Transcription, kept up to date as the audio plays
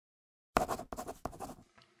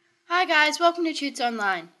Hi guys, welcome to Tutes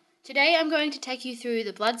Online. Today I'm going to take you through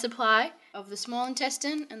the blood supply of the small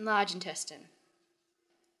intestine and large intestine.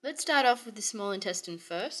 Let's start off with the small intestine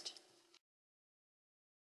first.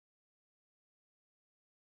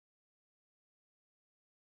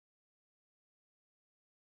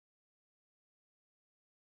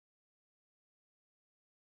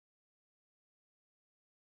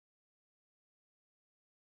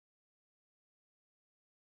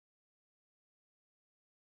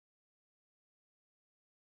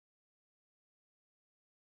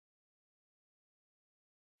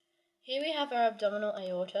 Here we have our abdominal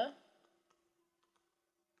aorta,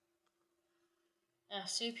 our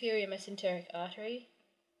superior mesenteric artery,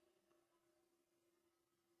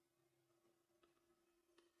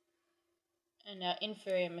 and our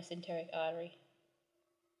inferior mesenteric artery.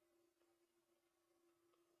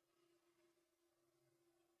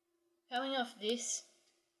 Coming off this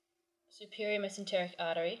superior mesenteric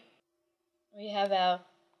artery, we have our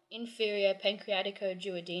inferior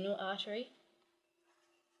pancreatico-duodenal artery,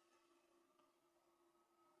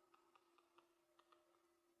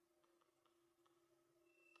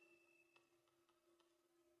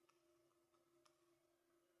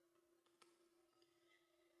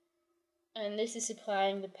 and this is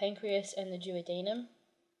supplying the pancreas and the duodenum.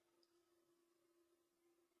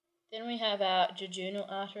 Then we have our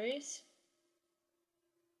jejunal arteries,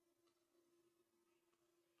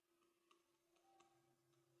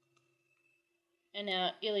 and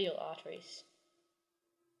our ileal arteries.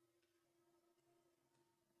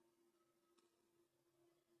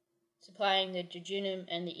 Supplying the jejunum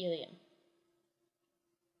and the ileum.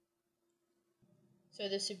 So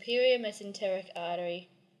the superior mesenteric artery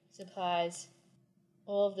supplies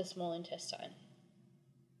all of the small intestine.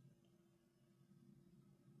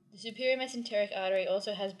 The superior mesenteric artery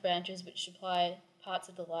also has branches which supply parts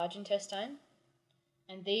of the large intestine,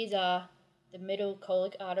 and these are the middle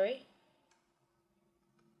colic artery,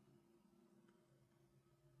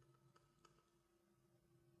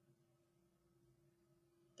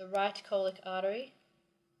 the right colic artery,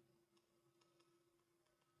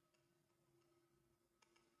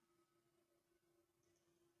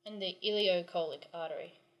 and the ileocolic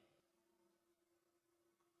artery.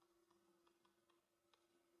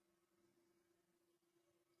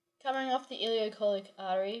 Coming off the ileocolic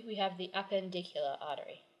artery, we have the appendicular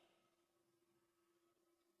artery.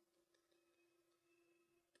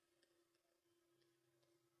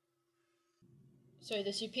 So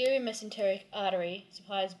the superior mesenteric artery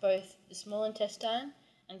supplies both the small intestine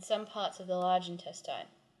and some parts of the large intestine.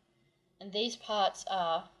 And these parts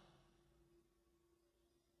are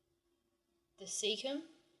the cecum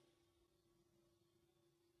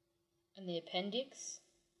and the appendix,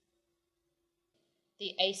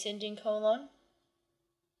 the ascending colon,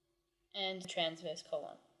 and the transverse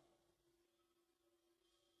colon.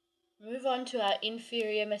 Move on to our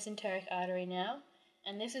inferior mesenteric artery now,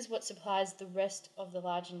 and this is what supplies the rest of the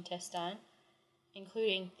large intestine,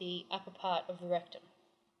 including the upper part of the rectum.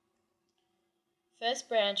 First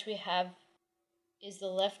branch we have is the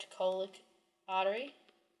left colic artery.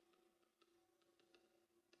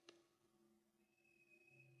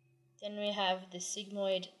 Then we have the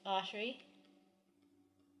sigmoid artery.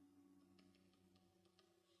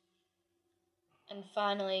 And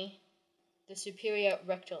finally, the superior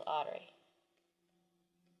rectal artery.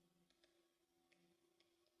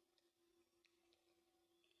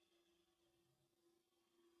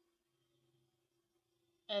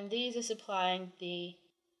 And these are supplying the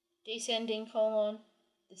descending colon,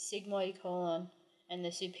 the sigmoid colon, and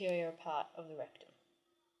the superior part of the rectum.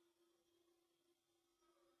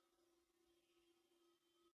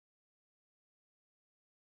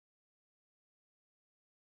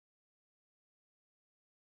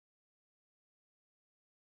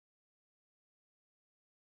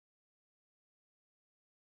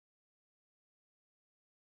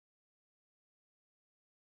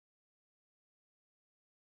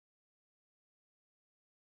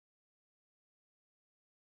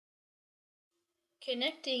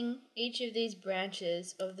 Connecting each of these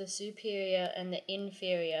branches of the superior and the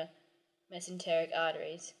inferior mesenteric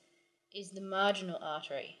arteries is the marginal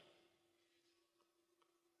artery.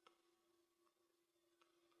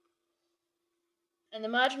 And the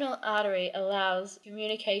marginal artery allows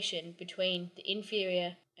communication between the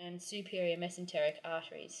inferior and superior mesenteric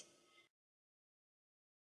arteries.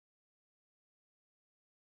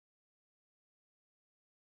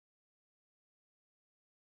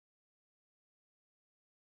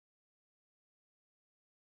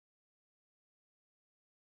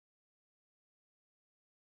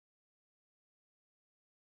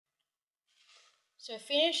 So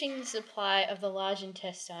finishing the supply of the large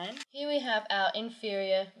intestine, here we have our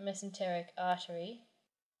inferior mesenteric artery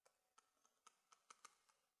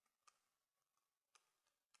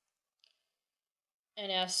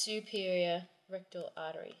and our superior rectal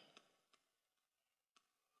artery.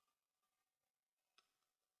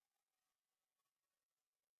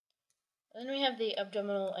 Then we have the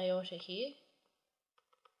abdominal aorta here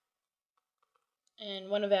and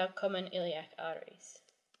one of our common iliac arteries.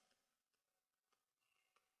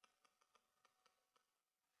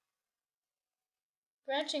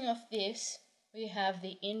 Branching off this, we have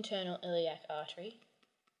the internal iliac artery,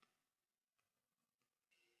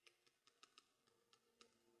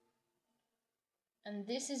 and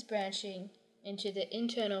this is branching into the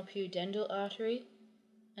internal pudendal artery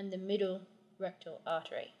and the middle rectal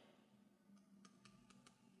artery.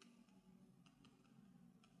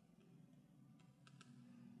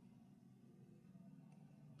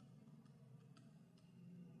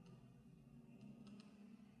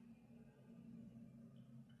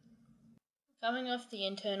 Coming off the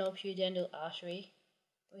internal pudendal artery,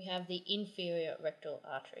 we have the inferior rectal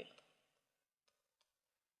artery.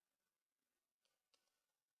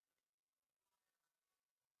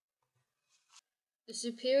 The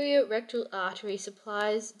superior rectal artery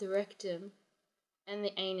supplies the rectum and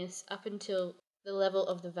the anus up until the level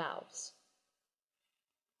of the valves.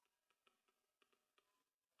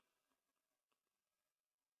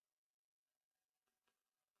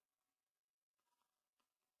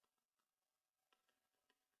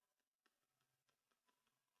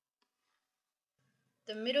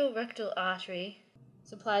 The middle rectal artery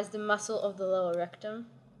supplies the muscle of the lower rectum,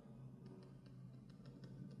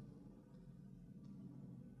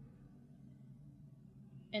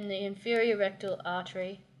 and the inferior rectal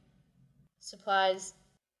artery supplies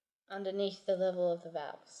underneath the level of the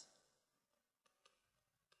valves.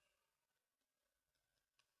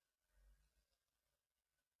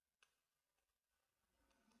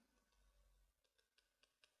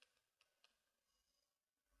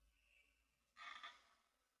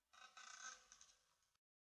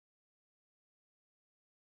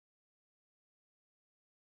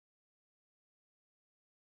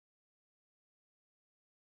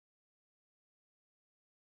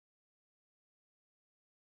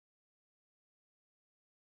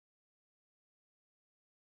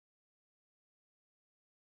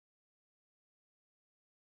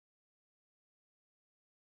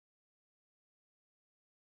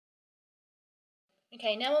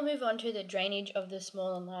 Okay, now we'll move on to the drainage of the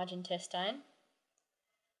small and large intestine,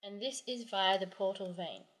 and this is via the portal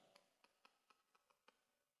vein.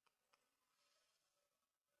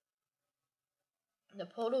 The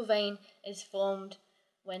portal vein is formed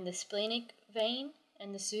when the splenic vein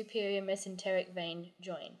and the superior mesenteric vein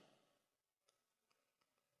join.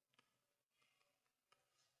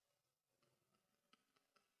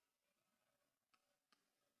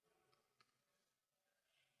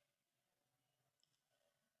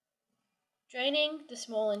 Draining the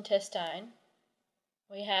small intestine,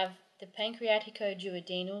 we have the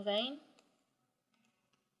pancreatico-duodenal vein,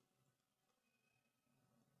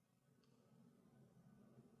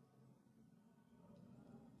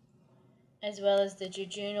 as well as the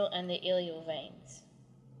jejunal and the ileal veins.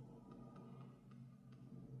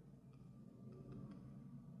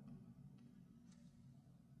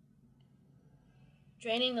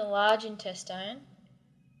 Draining the large intestine,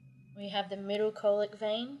 we have the middle colic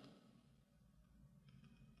vein,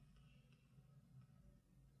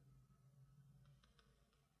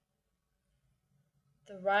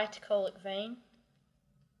 the right colic vein,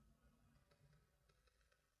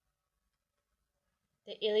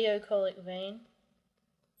 the ileocolic vein,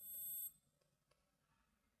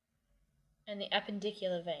 and the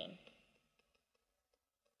appendicular vein.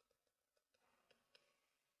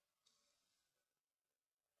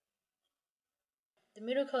 The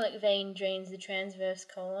middle colic vein drains the transverse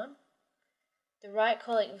colon. The right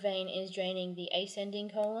colic vein is draining the ascending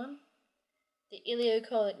colon. The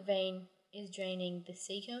ileocolic vein is draining the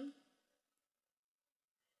cecum.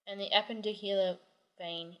 And the appendicular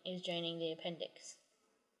vein is draining the appendix.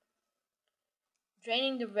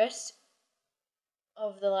 Draining the rest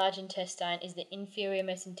of the large intestine is the inferior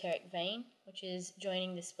mesenteric vein, which is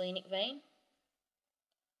joining the splenic vein.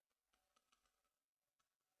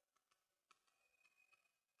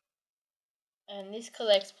 And this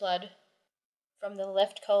collects blood from the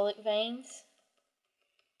left colic veins,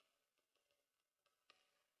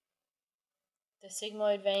 the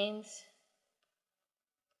sigmoid veins,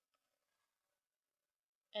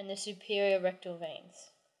 and the superior rectal veins.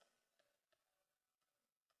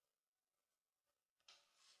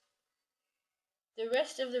 The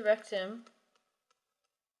rest of the rectum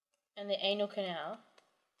and the anal canal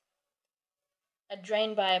are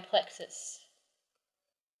drained by a plexus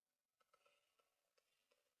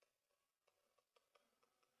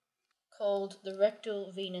called the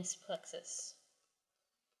rectal venous plexus.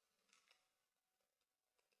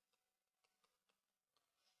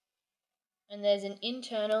 And there's an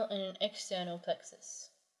internal and an external plexus.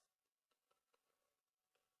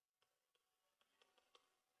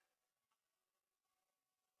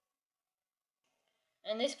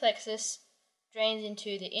 And this plexus drains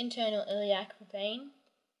into the internal iliac vein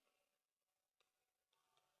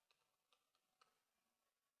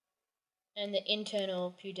and the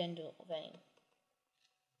internal pudendal vein.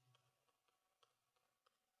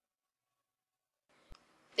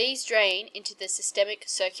 These drain into the systemic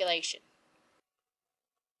circulation.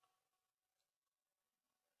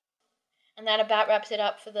 And that about wraps it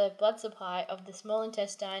up for the blood supply of the small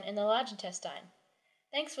intestine and the large intestine.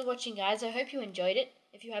 Thanks for watching, guys. I hope you enjoyed it.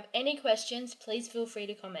 If you have any questions, please feel free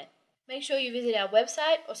to comment. Make sure you visit our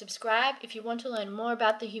website or subscribe if you want to learn more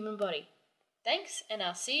about the human body. Thanks, and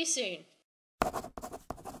I'll see you soon.